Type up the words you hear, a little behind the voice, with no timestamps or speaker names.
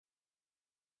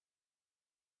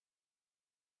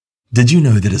Did you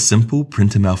know that a simple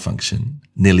printer malfunction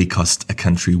nearly cost a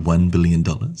country $1 billion?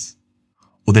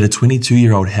 Or that a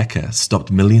 22-year-old hacker stopped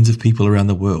millions of people around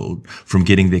the world from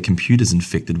getting their computers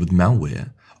infected with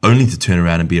malware, only to turn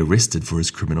around and be arrested for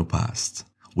his criminal past?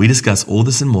 We discuss all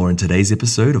this and more in today's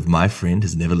episode of My Friend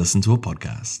Has Never Listened to a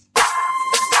Podcast.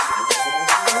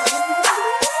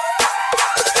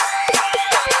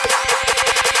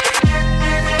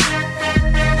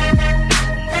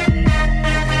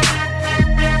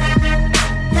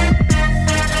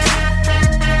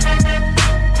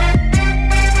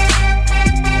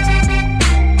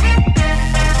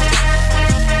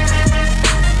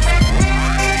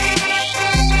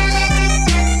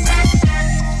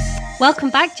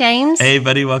 Welcome back, James. Hey,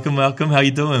 buddy. Welcome. How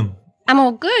you doing? I'm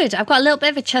all good. I've got a little bit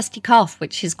of a chesty cough,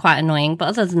 which is quite annoying. But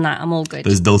other than that, I'm all good.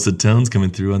 Those dulcet tones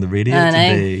coming through on the radio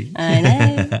today. I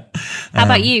know. How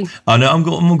about you? Oh, no, I'm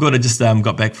all good. I just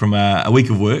got back from a week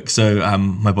of work. So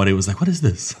my body was like, what is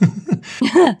this?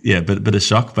 Yeah, bit of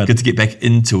shock, but good to get back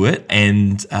into it.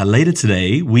 And later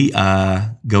today, we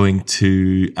are going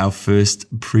to our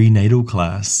first prenatal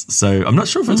class. So I'm not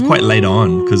sure if it's quite late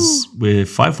on because we're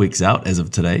 5 weeks out as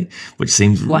of today, which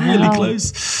seems really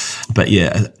close. But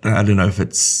yeah, I don't know if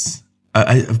it's...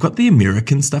 I've got the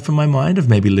American stuff in my mind of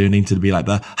maybe learning to be like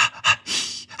the...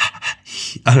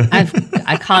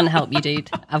 I can't help you, dude.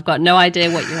 I've got no idea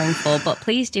what you're in for, but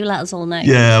please do let us all know.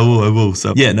 Yeah, I will.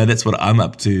 So yeah, no, that's what I'm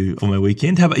up to for my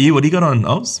weekend. How about you? What do you got on,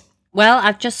 Oz? Well,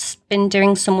 I've just been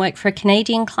doing some work for a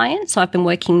Canadian client, so I've been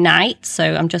working nights, so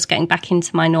I'm just getting back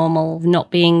into my normal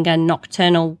not being a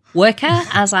nocturnal worker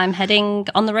as I'm heading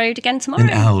on the road again tomorrow. An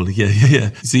owl, yeah.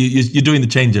 So you're doing the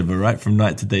changeover, right, from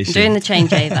night to day shift? Doing the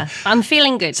changeover. I'm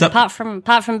feeling good. Apart from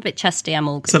a bit chesty, I'm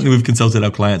all good. Something we've consulted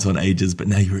our clients on ages, but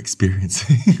now you're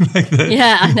experiencing like that.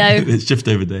 Yeah, I know. It's shift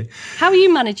over day. How are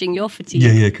you managing your fatigue?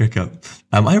 Yeah, crack up.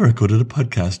 I recorded a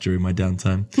podcast during my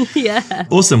downtime. Yeah.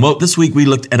 Awesome. Well, this week we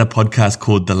looked at a podcast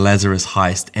called The Lazarus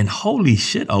Heist, and holy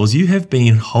shit, Oz, you have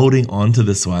been holding on to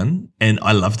this one, and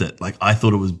I loved it. Like, I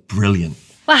thought it was brilliant.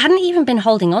 Well, I hadn't even been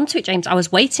holding on to it, James. I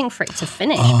was waiting for it to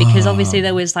finish because obviously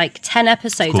there was like 10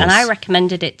 episodes and I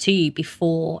recommended it to you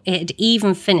before it had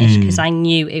even finished because I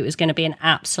knew it was going to be an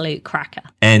absolute cracker.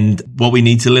 And what we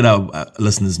need to let our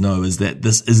listeners know is that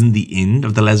this isn't the end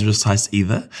of The Lazarus Heist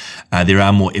either. There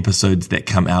are more episodes that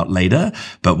come out later,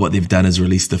 but what they've done is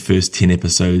release the first 10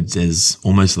 episodes as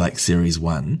almost like series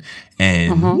 1.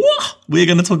 And we're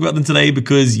going to talk about them today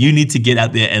because you need to get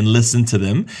out there and listen to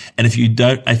them. And if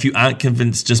you aren't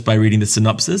convinced just by reading the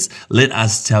synopsis, let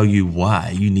us tell you why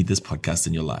you need this podcast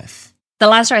in your life. The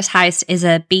Lazarus Heist is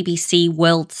a BBC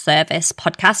World Service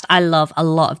podcast. I love a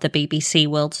lot of the BBC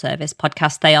World Service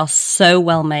podcasts. They are so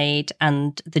well made,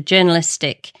 and the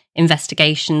journalistic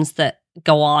investigations that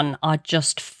go on are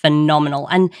just phenomenal.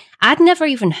 And I'd never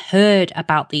even heard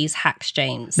about these hacks,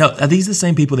 James. Now, are these the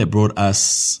same people that brought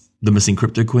us The Missing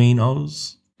Crypto Queen,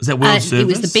 Oz? Is that World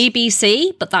Service? It was the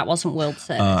BBC, but that wasn't World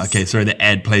Service. Okay, sorry, the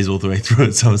ad plays all the way through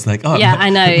it, so I was like, oh, yeah, I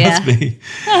know, must be.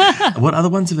 What other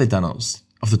ones have they done, Oz?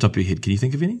 Off the top of your head, can you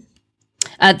think of any?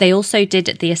 They also did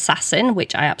The Assassin,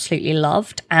 which I absolutely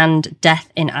loved, and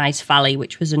Death in Ice Valley,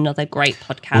 which was another great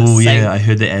podcast. Oh, yeah, I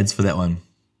heard the ads for that one.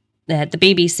 The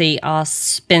BBC are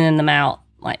spinning them out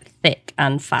like thick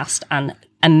and fast and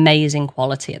amazing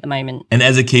quality at the moment. And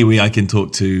as a Kiwi, I can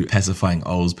talk to pacifying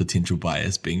O's potential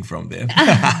bias being from there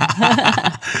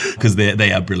because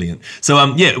they are brilliant. So,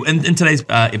 in today's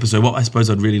episode, what I suppose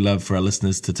I'd really love for our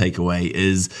listeners to take away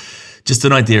is just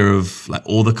an idea of like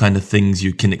all the kind of things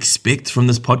you can expect from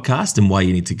this podcast and why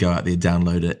you need to go out there,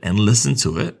 download it and listen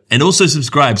to it. And also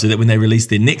subscribe so that when they release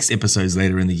their next episodes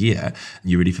later in the year,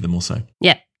 you're ready for them also.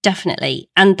 Yeah,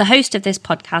 definitely. And the host of this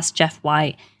podcast, Jeff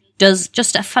White, does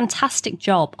just a fantastic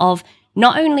job of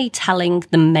not only telling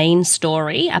the main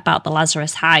story about the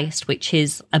Lazarus Heist, which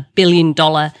is $1 billion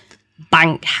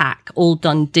bank hack all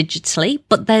done digitally,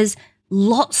 but there's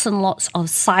lots and lots of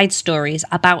side stories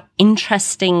about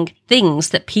interesting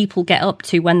things that people get up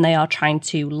to when they are trying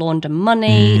to launder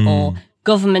money or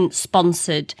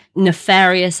government-sponsored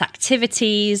nefarious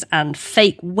activities and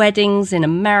fake weddings in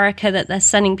America that they're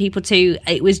sending people to.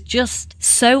 It was just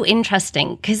so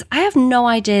interesting because I have no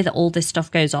idea that all this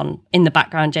stuff goes on in the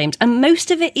background, James, and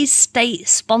most of it is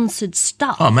state-sponsored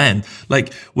stuff. Oh, man.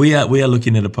 Like, we are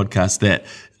looking at a podcast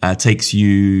that takes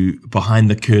you behind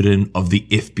the curtain of the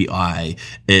FBI.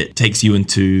 It takes you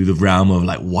into the realm of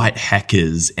like white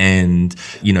hackers and,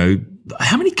 you know,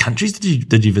 how many countries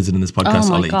did you visit in this podcast, oh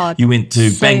my Ollie? God, you went to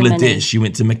so Bangladesh, many. You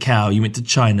went to Macau, you went to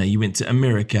China, you went to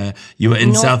America, you were in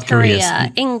North South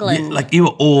Korea, England. Yeah, like you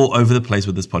were all over the place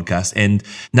with this podcast, and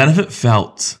none of it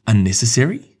felt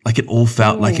unnecessary. Like it all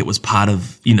felt like it was part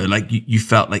of, like you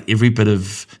felt like every bit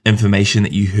of information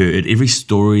that you heard, every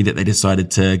story that they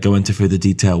decided to go into further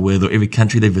detail with, or every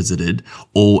country they visited,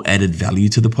 all added value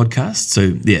to the podcast.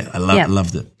 So yeah, I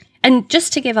loved it. And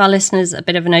just to give our listeners a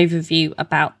bit of an overview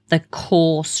about the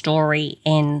core story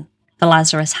in the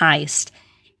Lazarus Heist,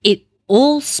 it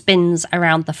all spins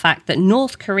around the fact that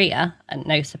North Korea, and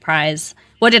no surprise,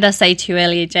 what did I say to you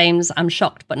earlier, James? I'm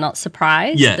shocked but not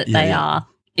surprised that they are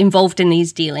involved in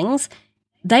these dealings.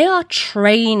 They are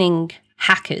training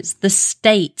hackers. The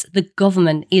state, the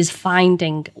government is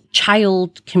finding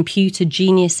child computer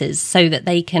geniuses so that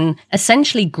they can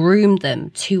essentially groom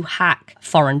them to hack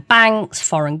foreign banks,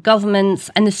 foreign governments.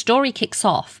 And the story kicks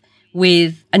off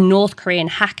with a North Korean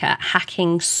hacker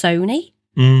hacking Sony.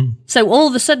 So all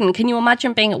of a sudden, can you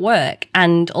imagine being at work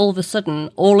and all of a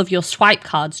sudden all of your swipe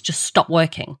cards just stop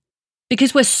working?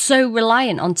 Because we're so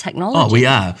reliant on technology. Oh, we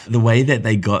are. The way that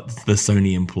they got the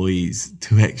Sony employees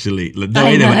to actually, the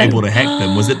way they were able to hack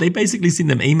them was that they basically sent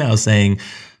them emails saying,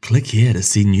 click here to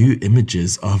see new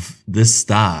images of this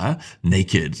star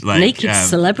naked. Like naked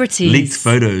celebrities. Leaked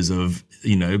photos of,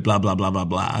 blah, blah, blah, blah,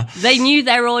 blah. They knew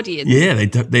their audience. Yeah,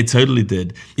 they totally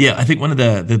did. Yeah, I think one of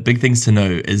the big things to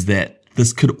know is that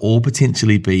this could all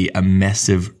potentially be a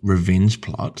massive revenge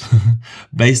plot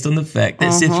based on the fact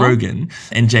that Seth Rogen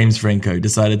and James Franco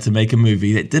decided to make a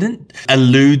movie that didn't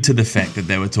allude to the fact that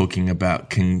they were talking about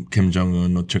Kim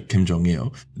Jong-un or Kim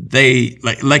Jong-il. They,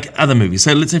 like other movies.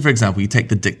 So let's say, for example, you take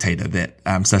The Dictator that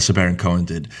Sacha Baron Cohen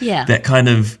did. Yeah. That kind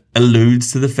of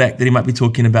alludes to the fact that he might be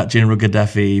talking about General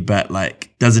Gaddafi, but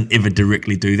doesn't ever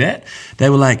directly do that. They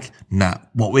were like, nah,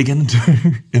 what we're going to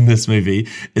do in this movie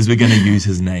is we're going to use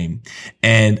his name.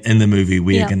 And in the movie,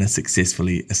 we are going to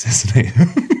successfully assassinate him.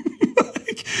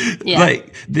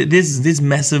 There's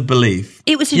massive belief.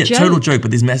 It was a joke. Total joke,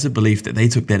 but there's massive belief that they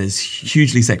took that as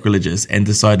hugely sacrilegious and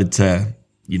decided to,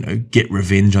 get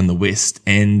revenge on the West.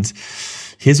 And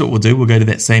here's what we'll do. We'll go to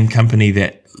that same company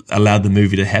that allowed the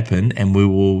movie to happen, and we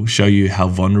will show you how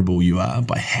vulnerable you are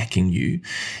by hacking you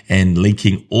and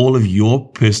leaking all of your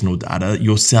personal data,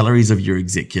 your salaries of your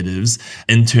executives,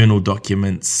 internal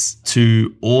documents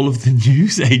to all of the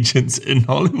news agents in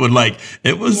Hollywood.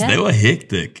 They were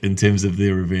hectic in terms of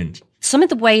their revenge. Some of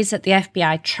the ways that the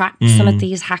FBI tracked some of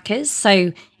these hackers,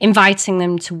 so inviting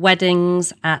them to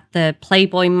weddings at the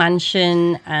Playboy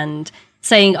Mansion and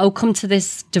saying, oh, come to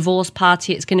this divorce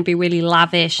party, it's going to be really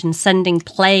lavish, and sending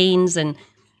planes and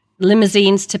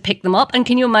limousines to pick them up. And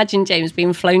can you imagine, James,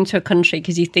 being flown to a country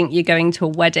because you think you're going to a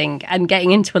wedding and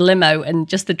getting into a limo and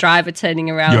just the driver turning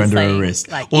around you're and under saying, arrest.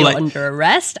 You're under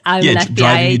arrest, I'm an FBI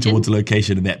driving agent. you towards a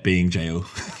location and that being jail.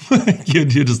 You're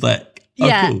just like, oh,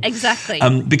 yeah, cool. Exactly.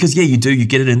 Because you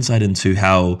get an insight into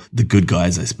how the good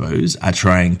guys, I suppose, are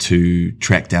trying to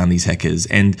track down these hackers.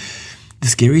 And the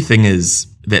scary thing is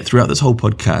that throughout this whole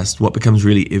podcast, what becomes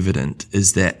really evident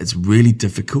is that it's really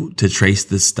difficult to trace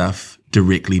this stuff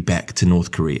directly back to North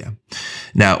Korea.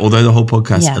 Now, although the whole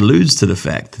podcast alludes to the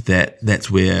fact that that's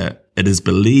where it is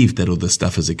believed that all this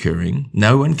stuff is occurring,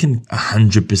 no one can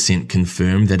 100%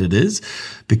 confirm that it is,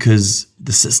 because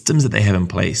the systems that they have in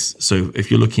place. So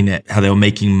if you're looking at how they were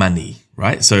making money,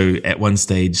 right? So at one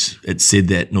stage, it said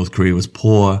that North Korea was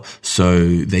poor, so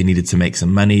they needed to make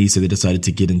some money. So they decided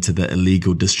to get into the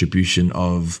illegal distribution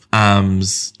of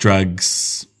arms,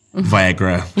 drugs,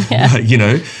 Viagra,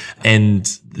 and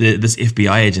this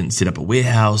FBI agent set up a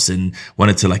warehouse and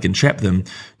wanted to like entrap them,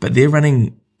 but they're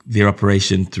running their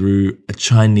operation through a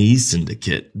Chinese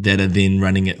syndicate that are then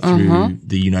running it through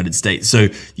the United States. So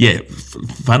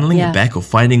funneling it back or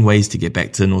finding ways to get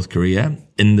back to North Korea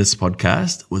in this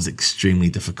podcast was extremely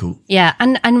difficult. Yeah,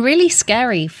 and really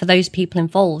scary for those people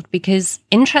involved, because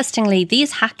interestingly,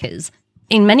 these hackers,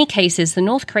 in many cases, the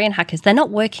North Korean hackers, they're not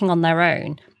working on their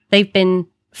own. They've been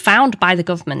found by the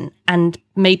government and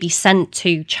maybe sent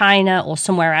to China or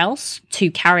somewhere else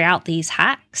to carry out these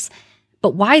hacks.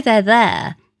 But while they're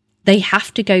there, they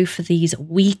have to go for these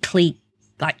weekly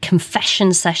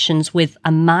confession sessions with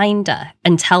a minder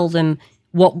and tell them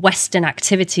what Western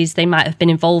activities they might have been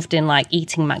involved in, like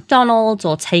eating McDonald's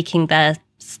or taking their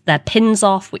pins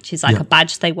off, which is a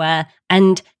badge they wear.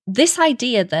 And this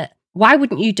idea that why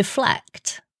wouldn't you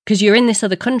deflect? Because you're in this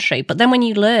other country. But then when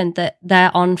you learn that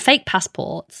they're on fake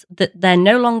passports that they're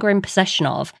no longer in possession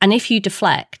of, and if you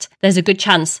deflect, there's a good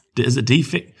chance. Is it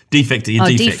defecting?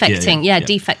 Defecting. Yeah,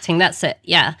 defecting. That's it.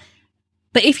 Yeah.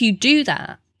 But if you do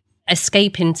that,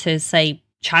 escape into, say,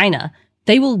 China,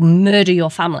 they will murder your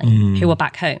family who are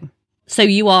back home. So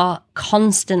you are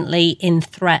constantly in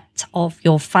threat of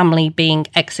your family being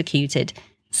executed.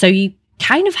 So you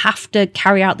kind of have to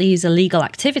carry out these illegal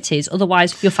activities,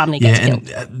 otherwise your family gets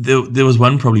killed. There was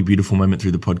one probably beautiful moment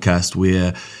through the podcast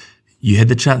where you had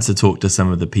the chance to talk to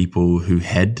some of the people who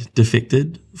had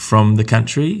defected from the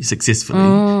country successfully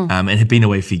and had been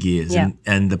away for years. Yeah.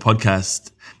 And the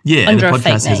podcast,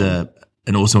 has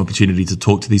an awesome opportunity to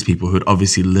talk to these people who had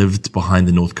obviously lived behind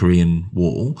the North Korean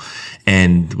wall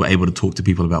and were able to talk to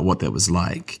people about what that was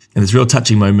like. And this real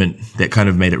touching moment that kind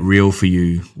of made it real for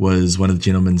you was one of the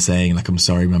gentlemen saying, like, I'm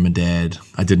sorry, Mum and Dad,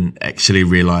 I didn't actually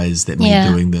realize that me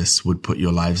doing this would put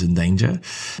your lives in danger.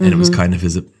 And it was kind of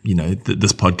his,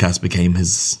 this podcast became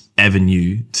his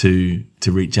avenue to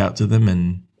reach out to them.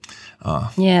 And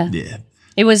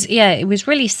It was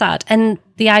really sad. And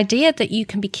the idea that you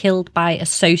can be killed by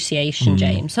association,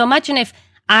 James. So imagine if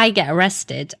I get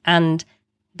arrested and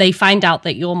they find out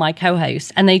that you're my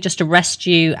co-host and they just arrest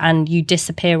you and you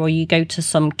disappear or you go to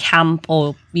some camp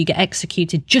or you get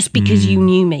executed just because you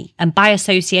knew me. And by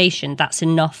association, that's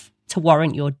enough to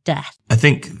warrant your death. I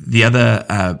think the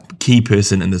other key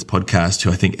person in this podcast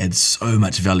who I think adds so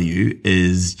much value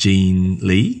is Jean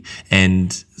Lee.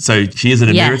 And so she is an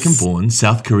American-born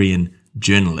South Korean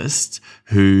journalist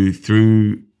who,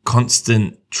 through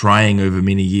constant trying over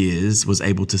many years, was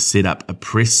able to set up a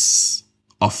press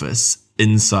office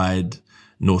inside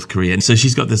North Korea. And so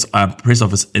she's got this press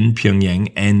office in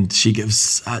Pyongyang, and she gives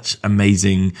such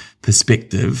amazing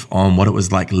perspective on what it was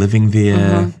like living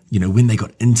there, when they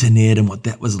got internet and what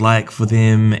that was like for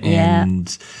them,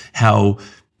 and how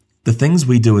the things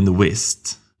we do in the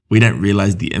West, we don't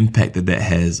realize the impact that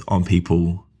has on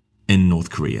people in North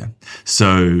Korea.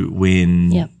 So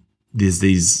when there's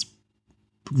these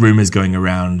rumors going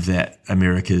around that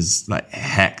America's like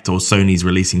hacked or Sony's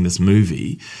releasing this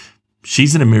movie,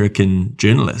 she's an American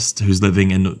journalist who's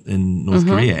living in North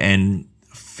Korea and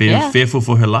fearful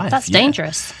for her life. That's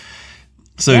dangerous.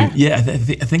 So I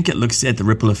think it looks at the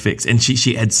ripple effects, and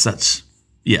she adds such.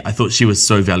 I thought she was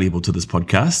so valuable to this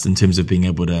podcast in terms of being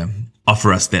able to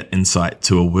offer us that insight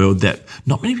to a world that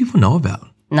not many people know about.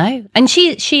 No. And she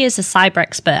is a cyber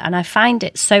expert. And I find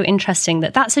it so interesting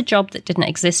that that's a job that didn't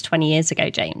exist 20 years ago,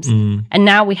 James. And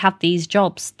now we have these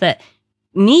jobs that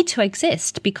need to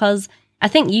exist because I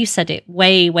think you said it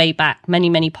way, way back, many,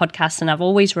 many podcasts, and I've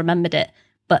always remembered it.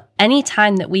 But any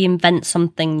time that we invent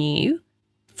something new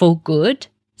for good,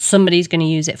 somebody's going to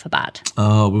use it for bad.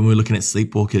 Oh, when we're looking at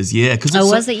sleepwalkers,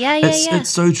 was it? Yeah. It's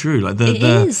so true. Like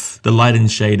the light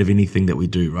and shade of anything that we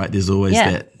do, right? There's always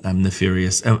that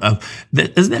nefarious. Isn't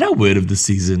that our word of the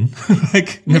season?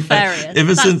 Like nefarious.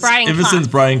 Ever since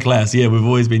Brian Klaas, we've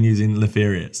always been using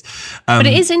nefarious. But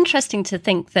it is interesting to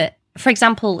think that, for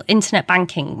example, internet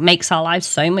banking makes our lives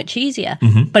so much easier,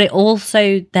 but it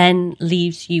also then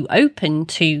leaves you open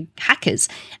to hackers.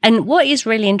 And what is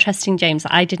really interesting, James,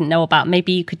 that I didn't know about,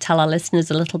 maybe you could tell our listeners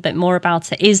a little bit more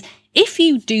about it, is if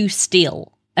you do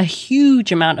steal a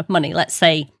huge amount of money, let's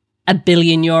say €1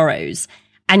 billion,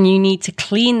 and you need to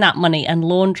clean that money and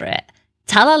launder it,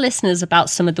 tell our listeners about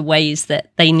some of the ways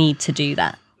that they need to do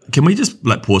that. Can we just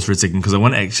pause for a second? Because I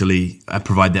want to actually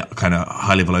provide that kind of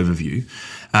high-level overview.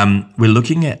 We're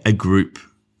looking at a group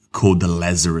called the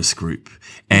Lazarus Group.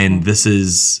 And this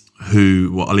is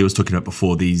what Ollie was talking about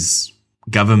before. These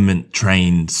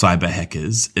government-trained cyber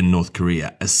hackers in North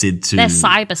Korea are said to... They're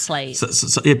cyber slaves.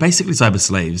 So basically cyber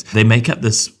slaves. They make up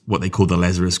this, what they call the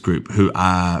Lazarus Group, who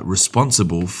are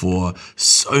responsible for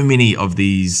so many of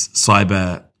these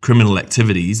cyber criminal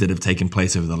activities that have taken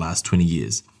place over the last 20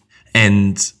 years.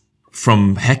 And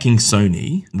from hacking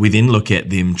Sony, we then look at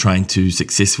them trying to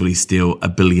successfully steal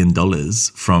 $1 billion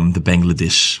from the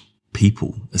Bangladesh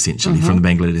people, essentially, from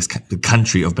the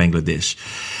country of Bangladesh.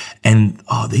 And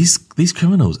these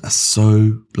criminals are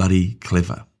so bloody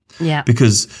clever. Yeah.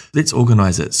 Because let's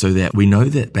organize it so that we know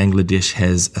that Bangladesh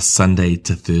has a Sunday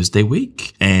to Thursday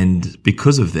week. And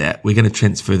because of that, we're going to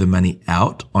transfer the money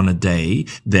out on a day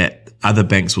that other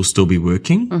banks will still be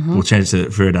working. We'll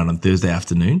transfer it out on Thursday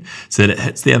afternoon so that it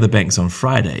hits the other banks on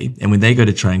Friday. And when they go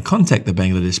to try and contact the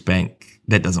Bangladesh bank,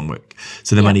 that doesn't work.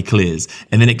 So the money clears.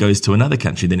 And then it goes to another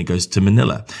country. Then it goes to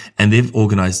Manila. And they've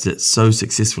organized it so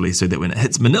successfully so that when it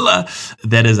hits Manila,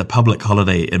 that is a public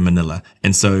holiday in Manila.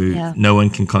 And so no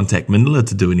one can contact Manila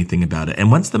to do anything about it.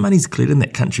 And once the money's cleared in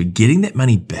that country, getting that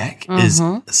money back is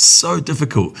so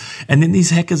difficult. And then these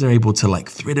hackers are able to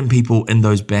threaten people in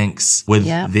those banks with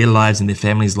their lives and their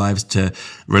families' lives to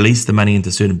release the money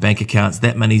into certain bank accounts.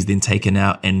 That money's then taken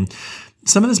out. And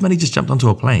some of this money just jumped onto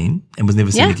a plane and was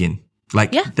never seen again.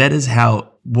 Like that is how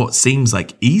what seems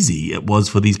like easy it was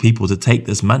for these people to take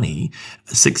this money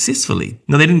successfully.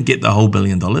 Now, they didn't get the whole $1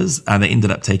 billion. They ended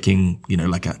up taking,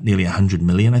 like nearly 100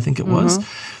 million, I think it was.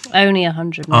 Only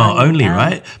 100 million. Oh, only,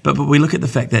 right? But we look at the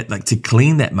fact that like to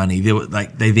clean that money,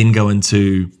 they then go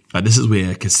into, this is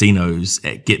where casinos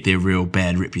get their real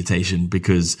bad reputation,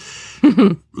 because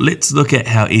let's look at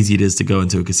how easy it is to go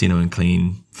into a casino and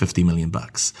clean $50 million.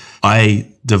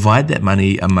 I divide that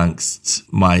money amongst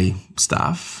my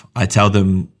staff. I tell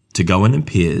them to go in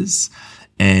pairs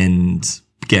and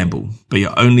gamble. But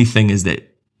your only thing is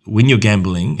that when you're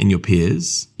gambling in your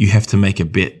pairs, you have to make a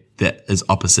bet that is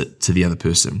opposite to the other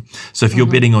person. So if you're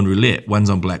betting on roulette, one's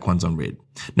on black, one's on red.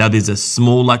 Now, there's a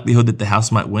small likelihood that the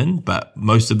house might win, but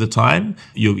most of the time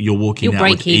you're walking out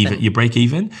with even. You break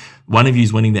even. One of you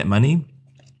is winning that money,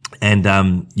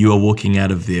 and you are walking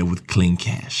out of there with clean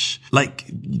cash. Like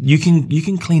you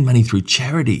can clean money through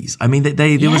charities. I mean,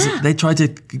 they tried to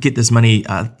get this money.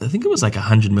 I think it was like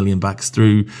 $100 million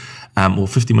through, or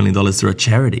 $50 million through a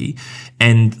charity,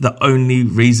 and the only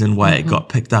reason why it got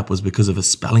picked up was because of a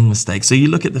spelling mistake. So you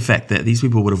look at the fact that these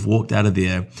people would have walked out of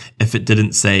there if it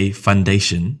didn't say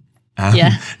foundation.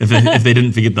 If they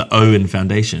didn't forget the O in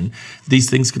foundation, these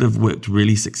things could have worked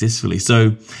really successfully.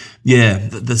 So,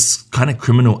 this kind of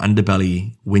criminal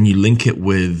underbelly, when you link it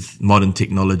with modern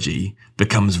technology,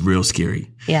 becomes real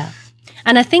scary. Yeah.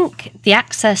 And I think the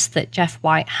access that Jeff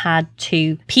White had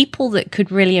to people that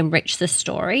could really enrich the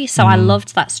story. So I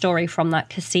loved that story from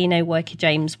that casino worker,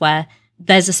 James, where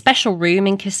there's a special room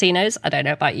in casinos. I don't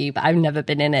know about you, but I've never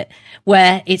been in it,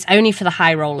 where it's only for the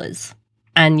high rollers.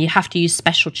 And you have to use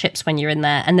special chips when you're in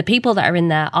there. And the people that are in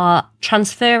there are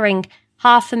transferring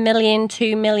 $500,000,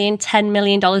 $2 million, $10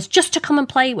 million just to come and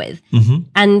play with.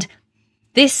 And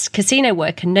this casino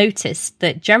worker noticed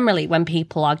that generally when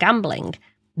people are gambling,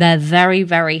 they're very,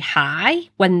 very high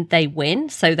when they win.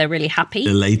 So they're really happy.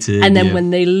 Elated. And then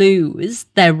when they lose,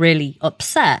 they're really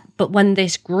upset. But when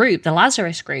this group, the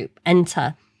Lazarus group,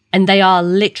 enter and they are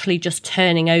literally just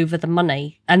turning over the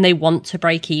money and they want to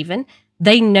break even,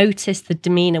 they noticed the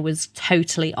demeanor was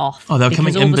totally off. Oh, they were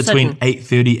coming in between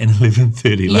 8:30 and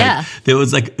 11:30. It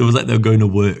was like they were going to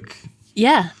work.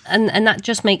 Yeah, and that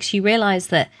just makes you realize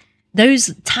that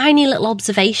those tiny little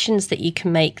observations that you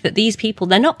can make, that these people,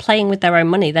 they're not playing with their own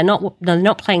money. They're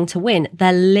not playing to win.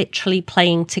 They're literally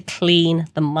playing to clean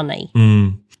the money.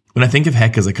 When I think of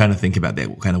hackers, I kind of think about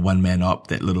that kind of one man up,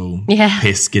 that little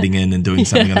pest getting in and doing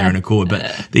something on their own accord.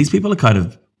 But these people are kind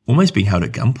of almost being held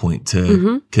at gunpoint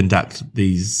to conduct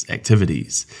these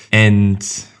activities. And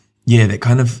that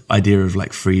kind of idea of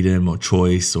like freedom or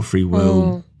choice or free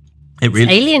will, it's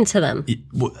alien to them.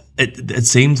 It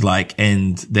seemed like,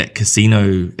 and that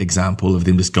casino example of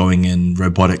them just going in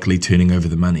robotically turning over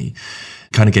the money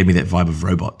kind of gave me that vibe of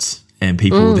robots and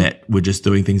people that were just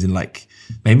doing things and like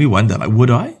made me wonder, like,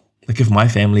 would I? Like if my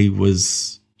family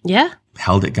was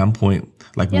held at gunpoint,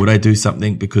 like would I do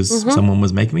something because someone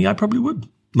was making me? I probably would.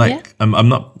 I'm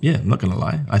not going to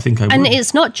lie. I think I would. And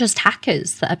it's not just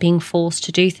hackers that are being forced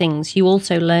to do things. You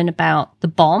also learn about the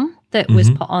bomb that was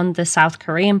put on the South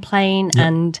Korean plane. Yep.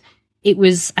 And it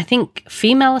was, I think,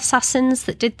 female assassins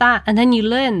that did that. And then you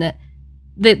learn that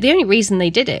the only reason they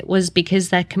did it was because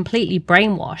they're completely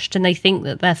brainwashed and they think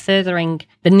that they're furthering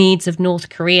the needs of North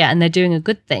Korea and they're doing a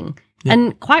good thing. Yeah.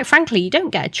 And quite frankly, you don't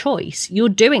get a choice. You're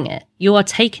doing it. You are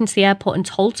taken to the airport and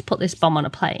told to put this bomb on a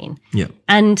plane. Yeah.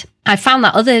 And I found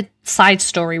that other side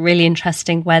story really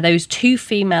interesting where those two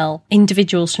female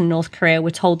individuals from North Korea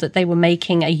were told that they were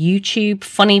making a YouTube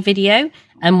funny video.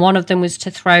 And one of them was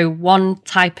to throw one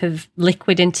type of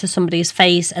liquid into somebody's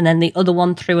face and then the other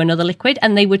one threw another liquid.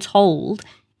 And they were told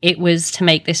it was to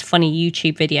make this funny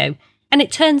YouTube video. And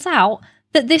it turns out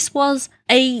that this was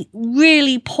a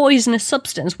really poisonous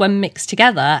substance when mixed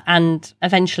together and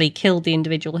eventually killed the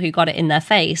individual who got it in their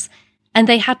face. And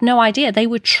they had no idea. They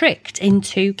were tricked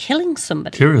into killing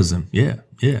somebody. Terrorism, yeah.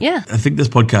 I think this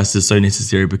podcast is so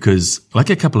necessary because, like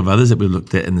a couple of others that we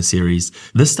looked at in the series,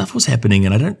 this stuff was happening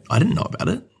and I didn't know about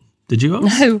it. Did you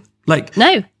guys? No. No.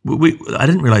 I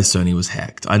didn't realize Sony was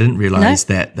hacked. I didn't realize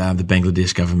that the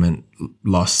Bangladesh government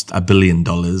lost $1 billion.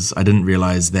 I didn't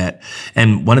realize that.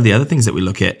 And one of the other things that we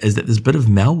look at is that there's a bit of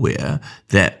malware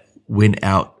that went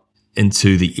out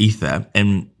into the ether.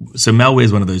 And so malware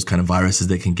is one of those kind of viruses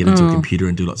that can get into a computer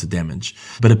and do lots of damage.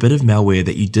 But a bit of malware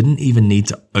that you didn't even need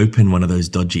to open one of those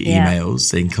dodgy emails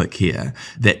saying click here,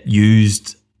 that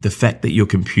used the fact that your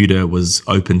computer was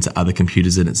open to other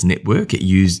computers in its network. It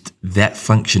used that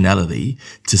functionality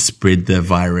to spread the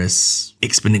virus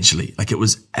exponentially. Like it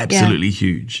was absolutely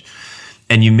huge.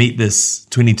 And you meet this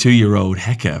 22-year-old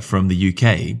hacker from the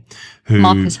UK who...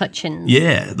 Marcus Hutchins.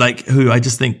 Yeah, like who I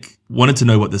just think wanted to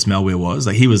know what this malware was.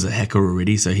 Like he was a hacker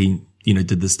already, so he,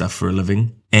 did this stuff for a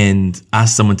living and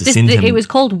asked someone to send him... It was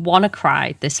called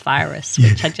WannaCry, this virus,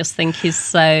 which I just think is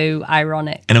so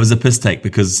ironic. And it was a piss take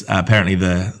because apparently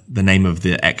the name of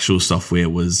the actual software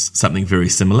was something very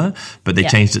similar, but they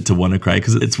changed it to WannaCry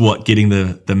because it's what getting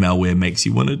the malware makes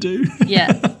you want to do.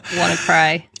 Yeah,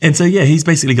 WannaCry. And so, he's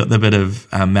basically got the bit of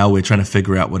malware trying to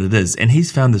figure out what it is. And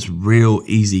he's found this real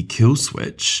easy kill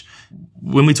switch.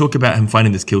 When we talk about him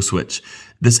finding this kill switch,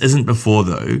 this isn't before,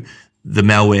 though. The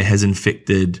malware has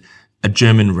infected a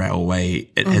German railway.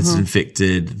 It has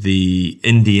infected the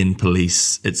Indian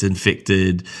police. It's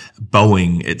infected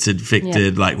Boeing. It's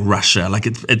infected like Russia. Like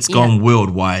it's gone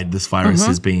worldwide. This virus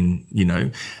has been,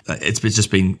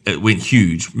 it went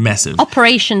huge, massive.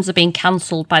 Operations are being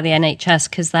cancelled by the NHS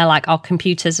because they're like, our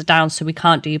computers are down, so we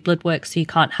can't do your blood work, so you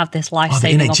can't have this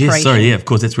life-saving the NHS, operation. Sorry, yeah, of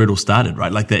course, that's where it all started,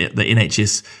 right? Like the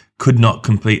NHS could not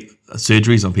complete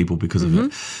surgeries on people because of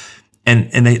it.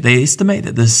 And they estimate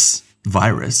that this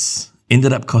virus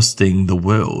ended up costing the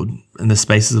world in the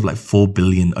spaces of like $4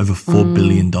 billion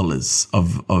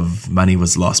of money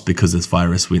was lost because this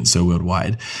virus went so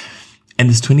worldwide. And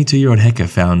this 22-year-old hacker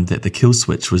found that the kill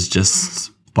switch was just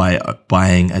by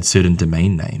buying a certain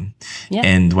domain name. Yeah.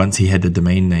 And once he had the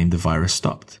domain name, the virus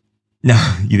stopped.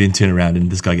 Now, you then turn around and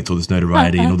this guy gets all this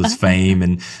notoriety and all this fame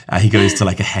and he goes to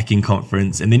like a hacking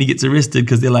conference and then he gets arrested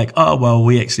because they're like, oh, well,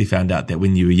 we actually found out that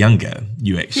when you were younger,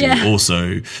 you actually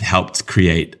also helped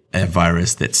create a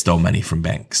virus that stole money from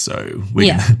banks. So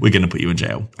we're going to put you in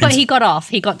jail. But he got off.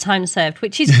 He got time served,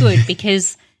 which is good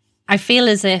because I feel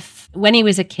as if when he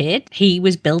was a kid, he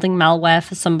was building malware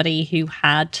for somebody who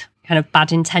had kind of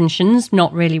bad intentions,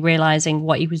 not really realizing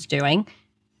what he was doing.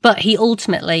 But he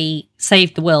ultimately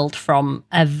saved the world from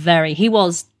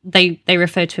they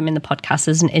refer to him in the podcast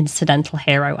as an incidental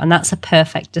hero. And that's a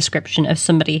perfect description of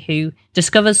somebody who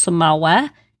discovers some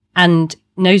malware and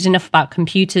knows enough about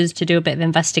computers to do a bit of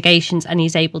investigations and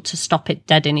he's able to stop it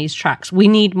dead in his tracks. We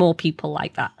need more people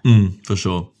like that. For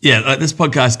sure. Yeah, like this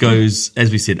podcast goes,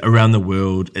 as we said, around the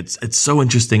world. It's so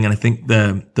interesting. And I think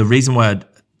the reason why I'd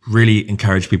really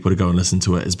encourage people to go and listen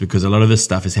to it is because a lot of this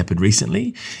stuff has happened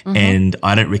recently and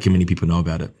I don't reckon many people know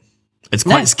about it. It's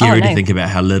quite scary to think about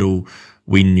how little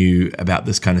we knew about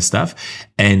this kind of stuff.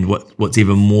 And what's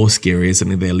even more scary is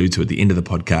something they allude to at the end of the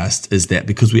podcast is that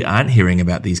because we aren't hearing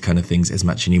about these kind of things as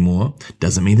much anymore,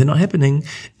 doesn't mean they're not happening.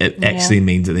 It actually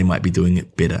means that they might be doing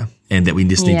it better and that we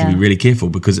just need to be really careful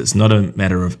because it's not a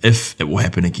matter of if it will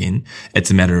happen again. It's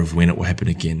a matter of when it will happen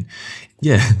again.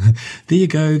 Yeah, there you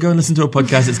go. Go and listen to a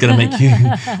podcast that's going to make you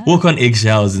walk on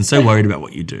eggshells and so worried about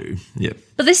what you do. Yeah.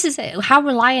 But this is it. How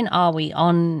reliant are we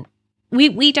on...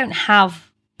 We don't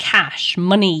have cash,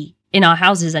 money in our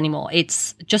houses anymore.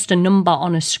 It's just a number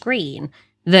on a screen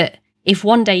that if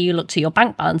one day you looked at your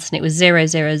bank balance and it was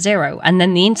 000 and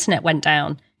then the internet went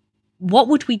down, what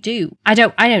would we do? I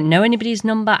don't know anybody's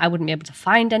number. I wouldn't be able to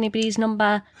find anybody's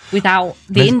number without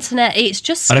the internet. It's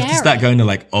just scary. I'd have to start going to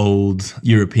like old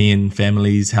European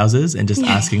families' houses and just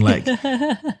asking like,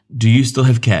 do you still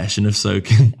have cash? And if so,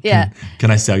 can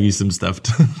I sell you some stuff?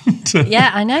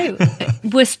 Yeah, I know.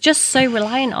 We're just so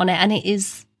reliant on it and it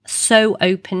is so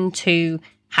open to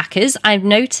hackers. I've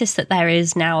noticed that there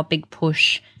is now a big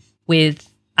push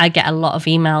I get a lot of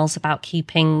emails about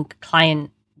keeping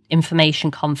client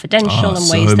information confidential and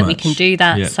ways that we can do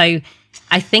that. Yeah. So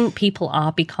I think people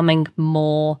are becoming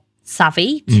more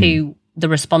savvy to the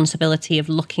responsibility of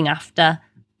looking after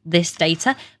this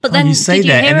data. But then you say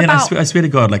that, and then I swear to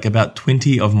God, like about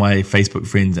 20 of my Facebook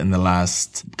friends in the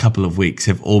last couple of weeks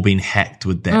have all been hacked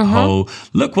with that whole,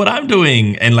 look what I'm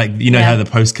doing. And like, you know how the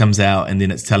post comes out and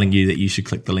then it's telling you that you should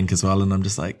click the link as well. And I'm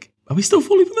just like, are we still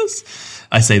falling for this?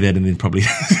 I say that and then probably...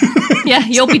 Yeah,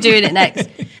 you'll be doing it next.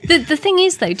 The thing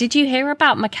is, though, did you hear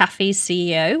about McAfee's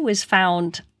CEO was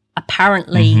found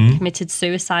apparently committed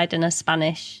suicide in a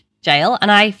Spanish jail?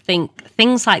 And I think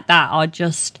things like that are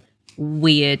just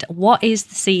weird. What is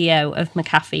the CEO of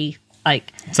McAfee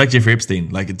like? It's like Jeffrey Epstein.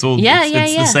 Like it's all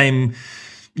it's the same.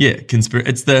 Yeah,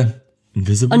 it's the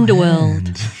invisible underworld.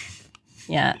 hand.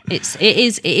 Yeah,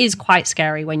 it is quite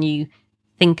scary when you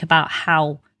think about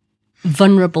how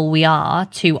vulnerable we are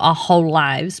to our whole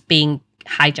lives being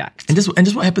hijacked. And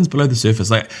just what happens below the surface.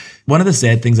 Like one of the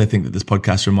sad things I think that this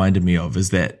podcast reminded me of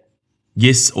is that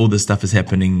yes, all this stuff is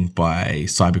happening by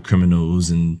cyber criminals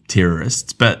and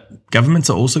terrorists, but governments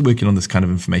are also working on this kind of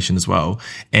information as well.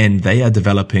 And they are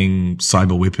developing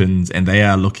cyber weapons and they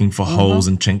are looking for holes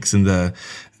and chinks in the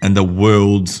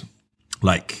world,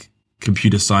 like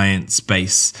computer science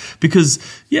space. Because,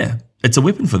 it's a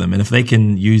weapon for them. And if they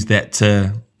can use that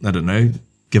to, I don't know,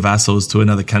 give assholes to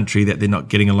another country that they're not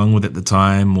getting along with at the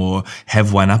time or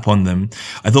have one up on them.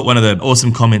 I thought one of the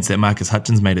awesome comments that Marcus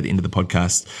Hutchins made at the end of the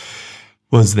podcast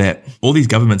was that all these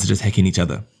governments are just hacking each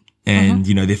other. And,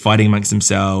 you know, they're fighting amongst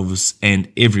themselves,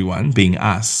 and everyone, being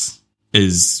us,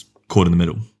 is caught in the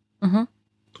middle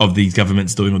of these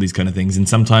governments doing all these kind of things. And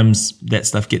sometimes that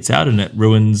stuff gets out and it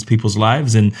ruins people's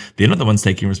lives, and they're not the ones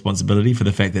taking responsibility for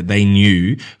the fact that they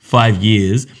knew 5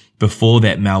 years before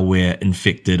that malware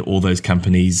infected all those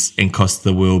companies and cost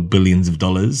the world billions of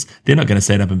dollars. They're not going to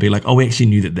stand up and be like, oh, we actually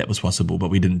knew that that was possible,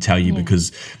 but we didn't tell you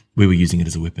because we were using it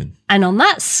as a weapon. And on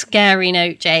that scary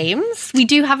note, James, we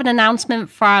do have an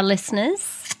announcement for our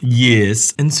listeners.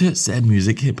 Yes. Insert sad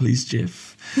music here, please,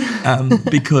 Jeff.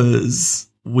 Because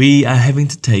we are having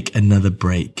to take another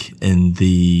break in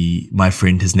the My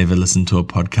Friend Has Never Listened to a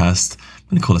Podcast.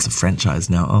 I'm going to call us a franchise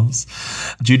now, Oz.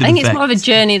 I think it's more of a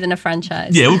journey than a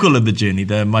franchise. Yeah, we'll call it the journey,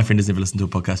 the My Friend Has Never Listened to a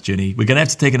Podcast journey. We're going to have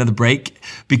to take another break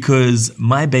because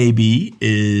my baby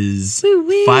is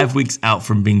 5 weeks out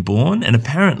from being born, and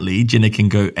apparently Jenna can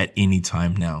go at any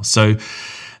time now. So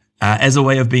as a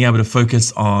way of being able to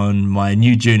focus on my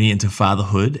new journey into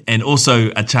fatherhood, and also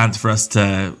a chance for us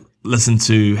to listen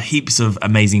to heaps of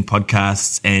amazing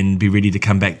podcasts and be ready to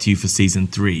come back to you for season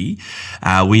 3,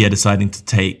 we are deciding to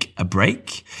take a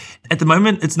break. At the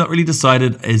moment, it's not really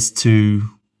decided as to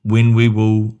when we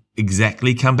will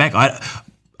exactly come back. I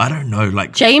don't know.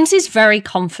 Like, James is very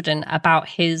confident about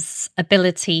his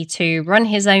ability to run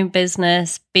his own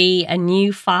business, be a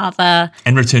new father,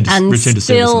 and return to service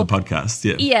on the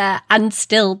podcast. Yeah, and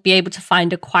still be able to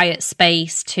find a quiet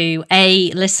space to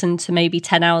listen to maybe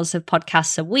 10 hours of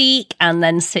podcasts a week, and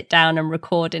then sit down and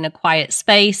record in a quiet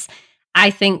space. I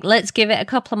think let's give it a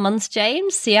couple of months,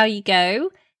 James. See how you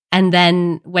go. And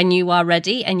then when you are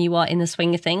ready and you are in the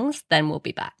swing of things, then we'll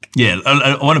be back. Yeah,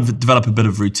 I want to develop a bit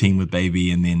of routine with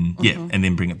baby, and then and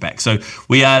then bring it back. So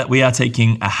we are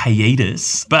taking a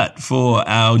hiatus, but for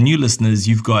our new listeners,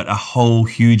 you've got a whole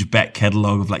huge back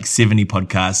catalogue of like 70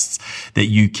 podcasts that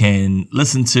you can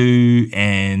listen to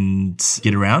and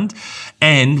get around.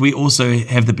 And we also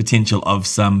have the potential of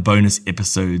some bonus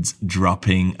episodes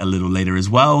dropping a little later as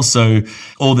well. So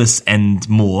all this and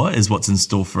more is what's in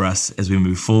store for us as we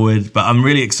move forward. But I'm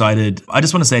really excited. I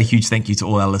just want to say a huge thank you to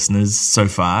all our listeners so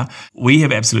far. We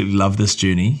have absolutely loved this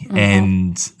journey,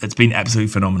 and it's been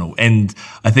absolutely phenomenal. And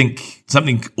I think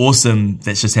something awesome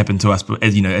that's just happened to us,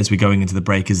 as you know, as we're going into the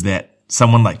break, is that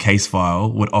someone like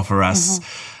Casefile would offer us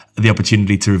the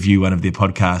opportunity to review one of their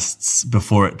podcasts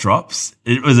before it drops.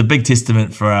 It was a big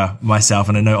testament for myself,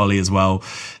 and I know Ollie as well,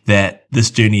 that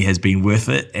this journey has been worth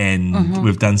it, and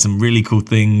we've done some really cool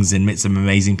things and met some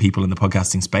amazing people in the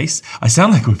podcasting space. I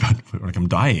sound like I'm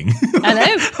dying. I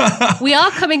know. We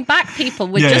are coming back, people.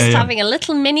 We're having a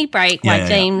little mini break while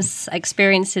James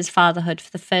experiences fatherhood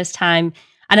for the first time.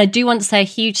 And I do want to say a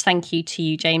huge thank you to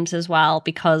you, James, as well,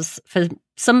 because for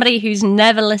somebody who's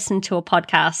never listened to a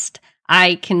podcast,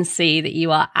 I can see that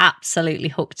you are absolutely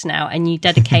hooked now, and you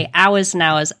dedicate hours and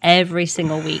hours every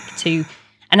single week to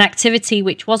an activity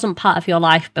which wasn't part of your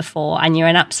life before, and you're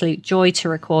an absolute joy to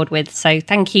record with. So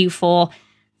thank you for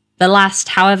the last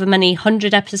however many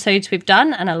 100 episodes we've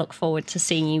done, and I look forward to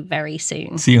seeing you very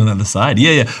soon. See you on the other side.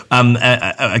 Yeah.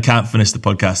 I can't finish the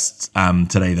podcast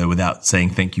today, though, without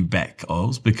saying thank you back,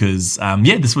 Oz, because,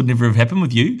 this would never have happened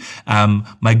with you.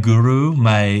 My guru,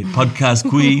 my podcast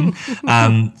queen,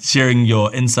 sharing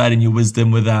your insight and your wisdom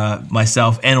with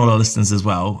myself and all our listeners as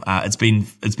well. It's been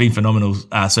phenomenal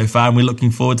so far, and we're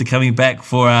looking forward to coming back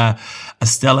for a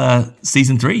stellar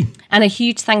season 3. And a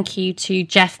huge thank you to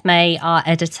Jeff May, our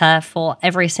editor, for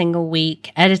every single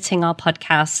week editing our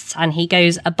podcasts. And he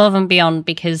goes above and beyond,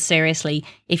 because seriously,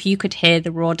 if you could hear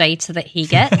the raw data that he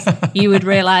gets, you would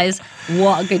realize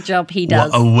what a good job he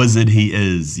does. What a wizard he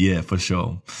is. Yeah, for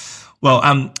sure. Well,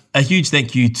 a huge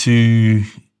thank you to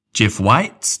Jeff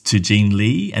White, to Jean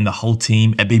Lee, and the whole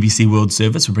team at BBC World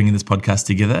Service for bringing this podcast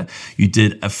together. You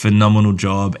did a phenomenal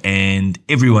job, and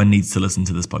everyone needs to listen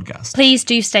to this podcast. Please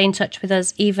do stay in touch with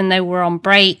us, even though we're on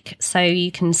break. So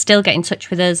you can still get in touch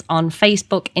with us on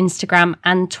Facebook, Instagram,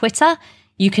 and Twitter.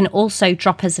 You can also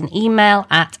drop us an email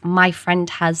at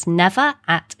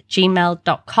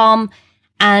myfriendhasnever@gmail.com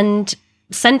and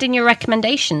send in your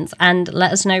recommendations and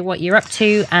let us know what you're up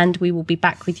to, and we will be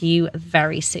back with you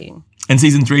very soon. In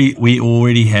season 3, we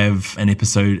already have an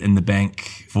episode in the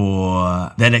bank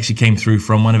for that actually came through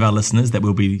from one of our listeners that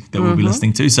we'll be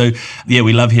listening to. So yeah,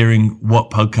 we love hearing what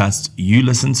podcasts you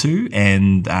listen to,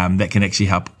 and that can actually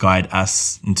help guide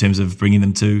us in terms of bringing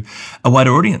them to a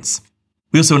wider audience.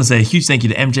 We also want to say a huge thank you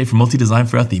to MJ from Multi Design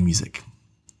for our theme music.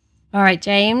 All right,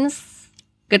 James.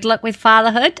 Good luck with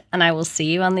fatherhood, and I will see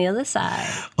you on the other side.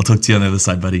 I'll talk to you on the other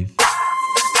side, buddy.